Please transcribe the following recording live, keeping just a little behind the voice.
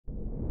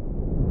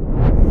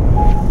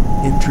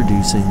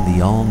Introducing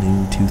the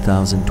all-new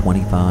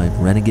 2025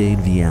 Renegade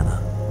Vienna.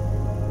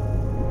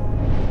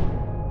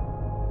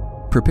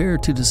 Prepare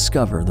to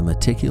discover the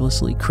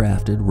meticulously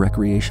crafted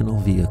recreational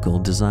vehicle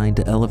designed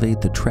to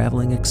elevate the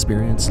traveling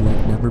experience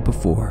like never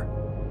before.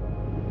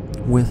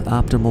 With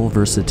optimal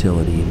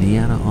versatility,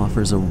 Vienna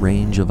offers a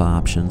range of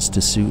options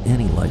to suit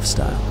any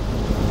lifestyle.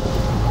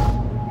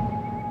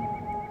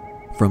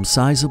 From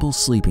sizable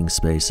sleeping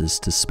spaces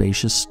to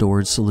spacious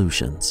storage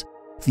solutions,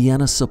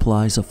 Vienna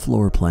supplies a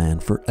floor plan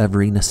for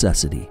every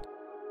necessity.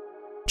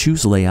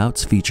 Choose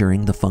layouts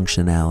featuring the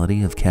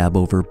functionality of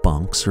cab-over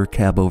bunks or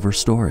cab-over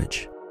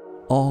storage,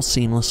 all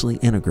seamlessly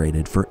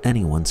integrated for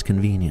anyone's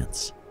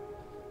convenience.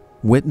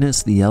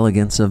 Witness the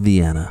elegance of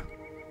Vienna.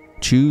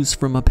 Choose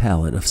from a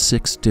palette of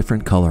 6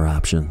 different color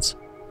options,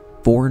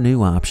 4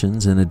 new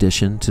options in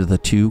addition to the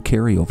 2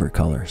 carryover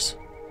colors.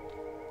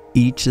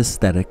 Each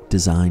aesthetic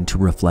designed to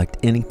reflect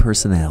any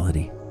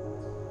personality.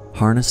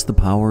 Harness the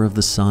power of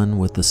the sun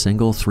with the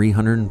single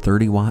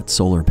 330-watt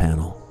solar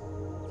panel.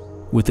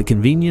 With a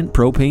convenient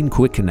propane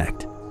quick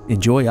connect,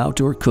 enjoy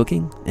outdoor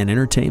cooking and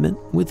entertainment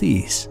with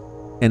ease,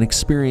 and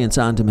experience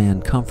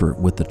on-demand comfort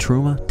with the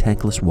Truma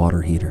tankless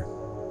water heater.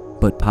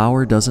 But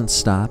power doesn't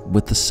stop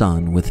with the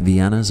sun with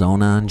Vienna's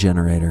own-on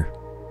generator.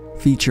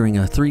 Featuring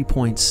a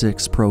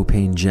 3.6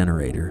 propane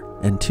generator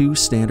and 2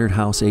 standard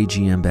house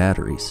AGM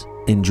batteries,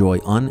 enjoy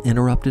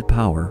uninterrupted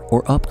power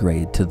or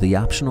upgrade to the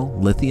optional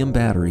lithium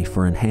battery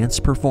for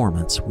enhanced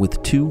performance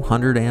with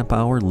 200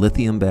 amp-hour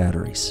lithium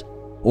batteries.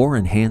 Or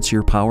enhance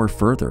your power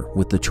further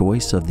with the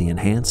choice of the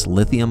enhanced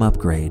lithium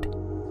upgrade,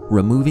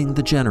 removing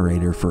the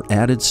generator for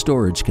added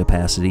storage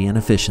capacity and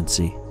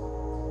efficiency.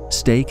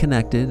 Stay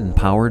connected and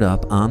powered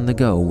up on the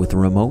go with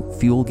remote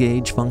fuel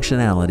gauge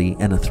functionality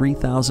and a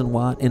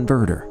 3,000-watt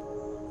inverter.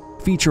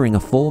 Featuring a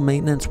full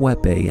maintenance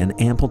wet bay and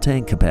ample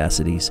tank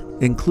capacities,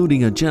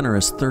 including a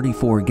generous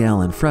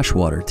 34-gallon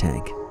freshwater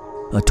tank,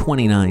 a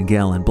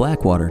 29-gallon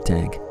blackwater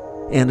tank,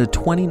 and a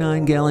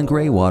 29-gallon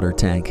gray water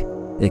tank.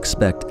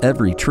 Expect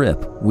every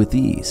trip with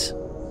ease.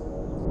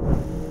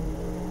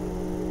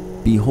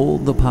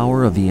 Behold the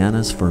power of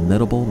Vienna's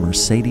formidable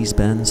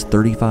Mercedes-Benz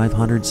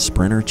 3500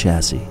 Sprinter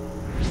chassis.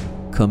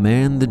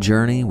 Command the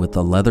journey with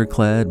the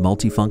leather-clad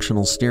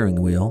multifunctional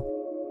steering wheel,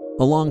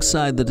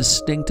 alongside the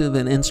distinctive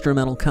and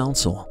instrumental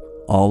console,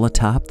 all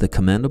atop the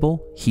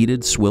commendable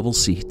heated swivel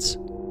seats.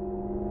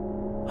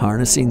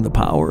 Harnessing the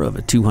power of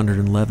a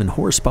 211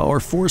 horsepower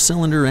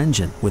 4-cylinder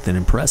engine with an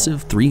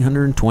impressive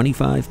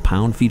 325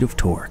 pound-feet of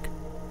torque.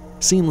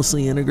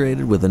 Seamlessly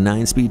integrated with a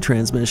 9-speed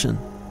transmission,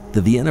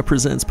 the Vienna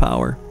presents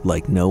power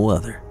like no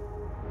other.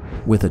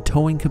 With a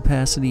towing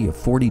capacity of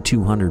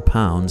 4,200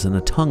 pounds and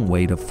a tongue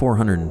weight of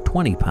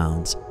 420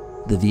 pounds,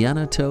 the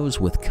Vienna tows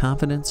with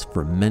confidence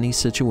for many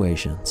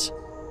situations.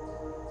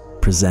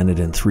 Presented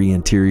in 3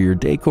 interior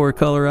decor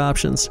color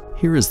options,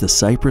 here is the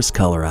Cypress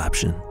color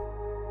option.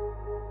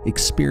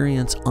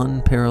 Experience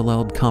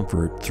unparalleled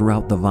comfort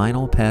throughout the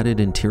vinyl padded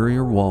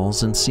interior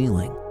walls and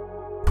ceiling,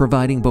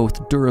 providing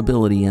both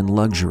durability and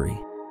luxury.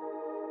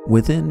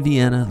 Within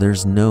Vienna,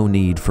 there's no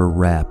need for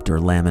wrapped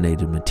or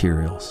laminated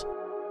materials,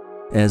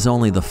 as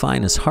only the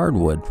finest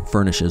hardwood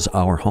furnishes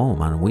our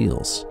home on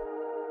wheels.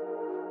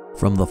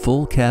 From the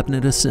full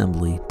cabinet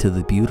assembly to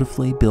the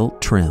beautifully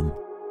built trim,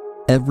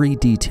 every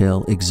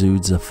detail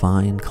exudes a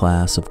fine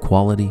class of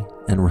quality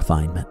and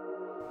refinement.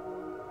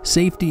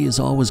 Safety is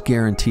always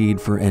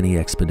guaranteed for any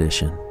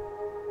expedition.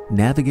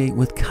 Navigate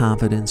with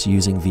confidence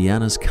using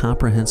Vienna's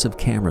comprehensive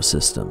camera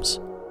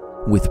systems.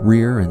 With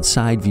rear and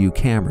side view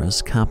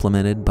cameras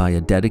complemented by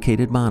a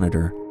dedicated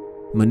monitor,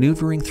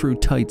 maneuvering through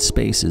tight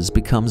spaces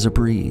becomes a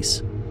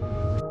breeze.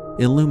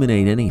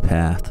 Illuminate any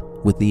path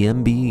with the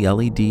MB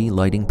LED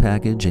lighting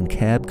package and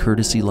cab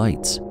courtesy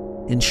lights,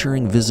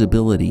 ensuring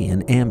visibility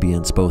and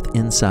ambience both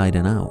inside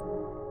and out.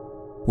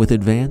 With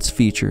advanced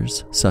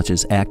features such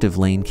as active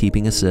lane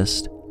keeping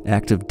assist,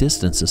 active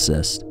distance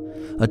assist,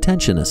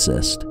 attention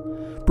assist,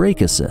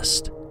 brake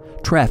assist,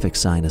 traffic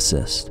sign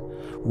assist,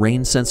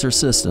 rain sensor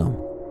system,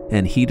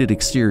 and heated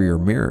exterior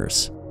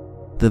mirrors,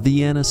 the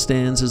Vienna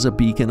stands as a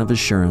beacon of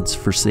assurance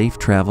for safe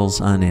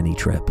travels on any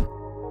trip.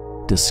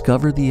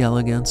 Discover the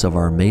elegance of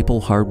our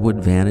maple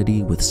hardwood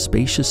vanity with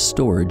spacious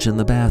storage in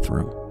the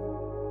bathroom.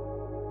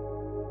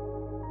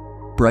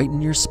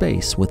 Brighten your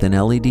space with an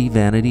LED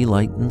vanity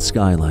light and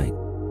skylight.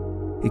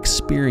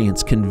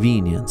 Experience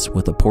convenience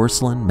with a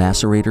porcelain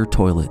macerator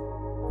toilet,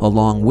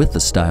 along with a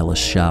stylish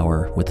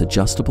shower with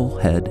adjustable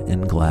head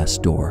and glass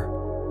door.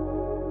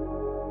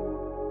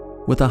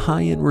 With a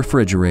high-end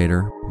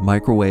refrigerator,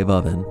 microwave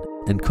oven,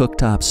 and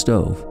cooktop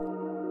stove,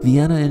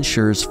 Vienna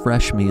ensures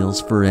fresh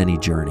meals for any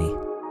journey.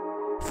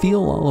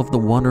 Feel all of the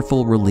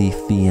wonderful relief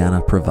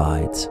Vienna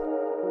provides.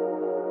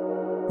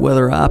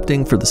 Whether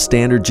opting for the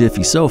standard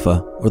Jiffy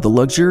sofa or the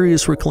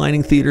luxurious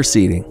reclining theater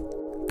seating,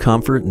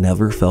 comfort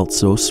never felt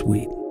so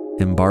sweet.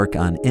 Embark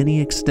on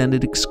any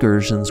extended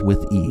excursions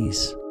with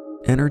ease.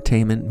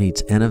 Entertainment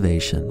meets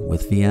innovation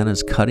with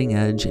Vienna's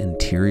cutting-edge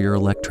interior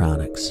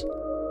electronics.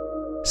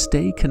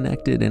 Stay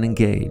connected and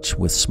engaged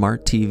with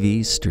smart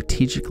TVs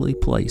strategically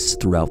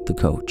placed throughout the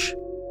coach.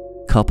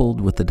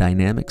 coupled with the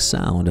dynamic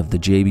sound of the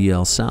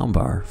JBL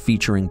soundbar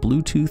featuring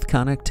Bluetooth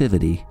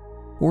connectivity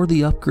or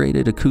the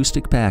upgraded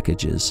acoustic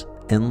packages,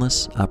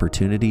 endless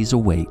opportunities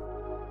await.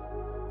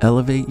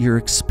 Elevate your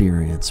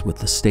experience with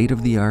the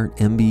state-of-the-art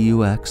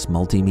MBUX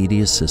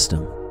multimedia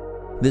system.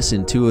 This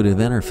intuitive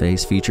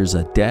interface features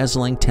a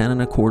dazzling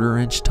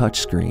 10.25-inch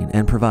touchscreen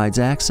and provides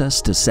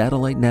access to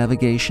satellite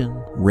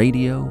navigation,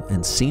 radio,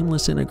 and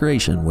seamless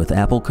integration with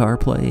Apple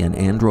CarPlay and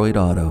Android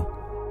Auto.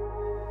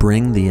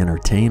 Bring the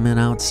entertainment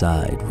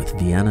outside with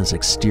Vienna's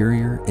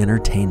exterior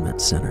entertainment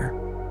center.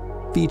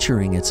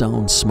 Featuring its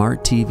own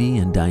smart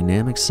TV and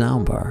dynamic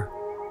soundbar,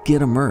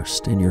 get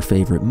immersed in your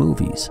favorite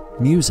movies,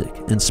 music,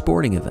 and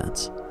sporting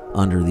events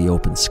under the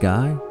open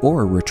sky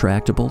or a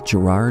retractable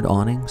Girard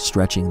awning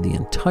stretching the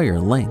entire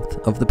length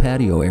of the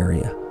patio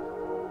area.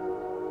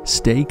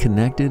 Stay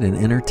connected and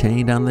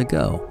entertained on the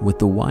go with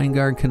the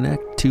Winegard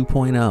Connect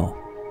 2.0,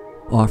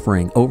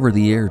 offering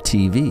over-the-air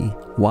TV,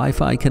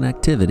 Wi-Fi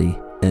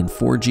connectivity, and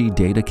 4G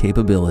data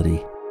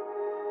capability.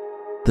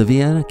 The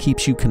Vienna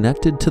keeps you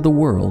connected to the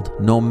world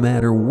no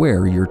matter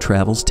where your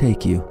travels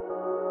take you.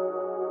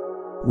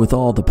 With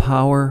all the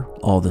power,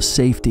 all the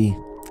safety,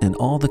 and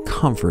all the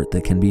comfort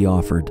that can be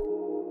offered,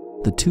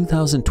 the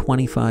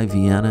 2025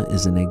 Vienna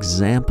is an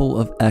example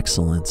of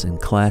excellence in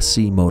Class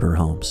C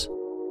motorhomes.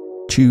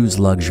 Choose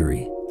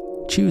luxury,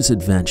 choose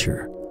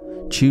adventure,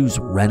 choose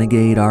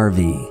Renegade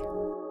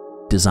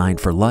RV.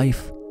 Designed for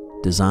life,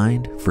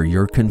 designed for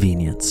your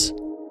convenience.